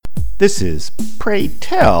This is Pray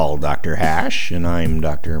Tell Dr. Hash, and I'm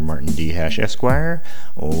Dr. Martin D. Hash, Esquire,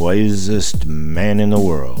 wisest man in the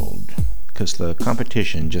world, 'cause the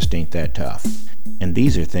competition just ain't that tough. And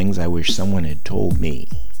these are things I wish someone had told me.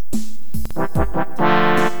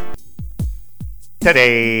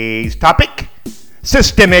 Today's topic,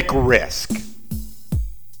 systemic risk.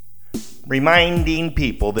 Reminding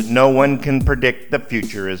people that no one can predict the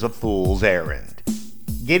future is a fool's errand.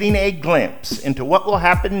 Getting a glimpse into what will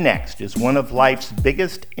happen next is one of life's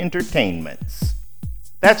biggest entertainments.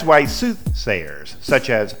 That's why soothsayers, such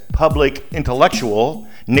as public intellectual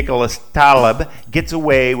Nicholas Taleb, gets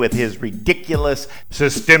away with his ridiculous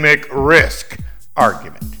systemic risk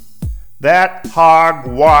argument. That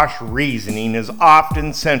hogwash reasoning is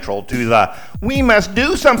often central to the "we must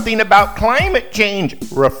do something about climate change"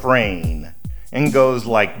 refrain, and goes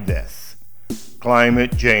like this.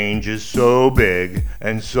 Climate change is so big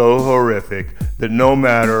and so horrific that no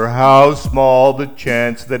matter how small the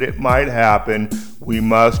chance that it might happen, we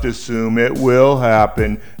must assume it will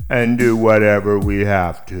happen and do whatever we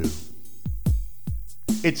have to.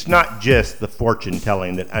 It's not just the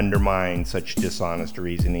fortune-telling that undermines such dishonest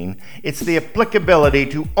reasoning. It's the applicability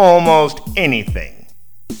to almost anything.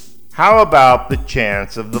 How about the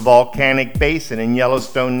chance of the volcanic basin in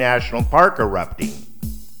Yellowstone National Park erupting?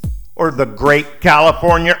 Or the Great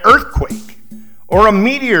California Earthquake? Or a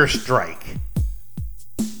meteor strike?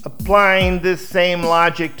 Applying this same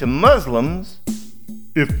logic to Muslims,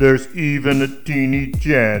 if there's even a teeny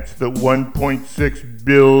chance that 1.6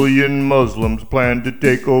 billion Muslims plan to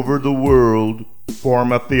take over the world,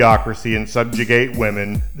 form a theocracy and subjugate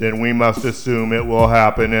women, then we must assume it will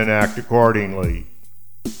happen and act accordingly.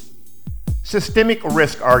 Systemic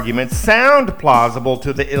risk arguments sound plausible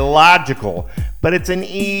to the illogical, but it's an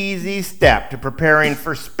easy step to preparing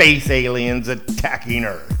for space aliens attacking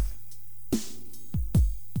Earth.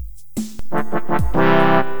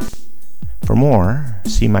 For more,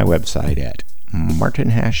 see my website at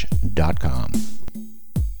martinhash.com.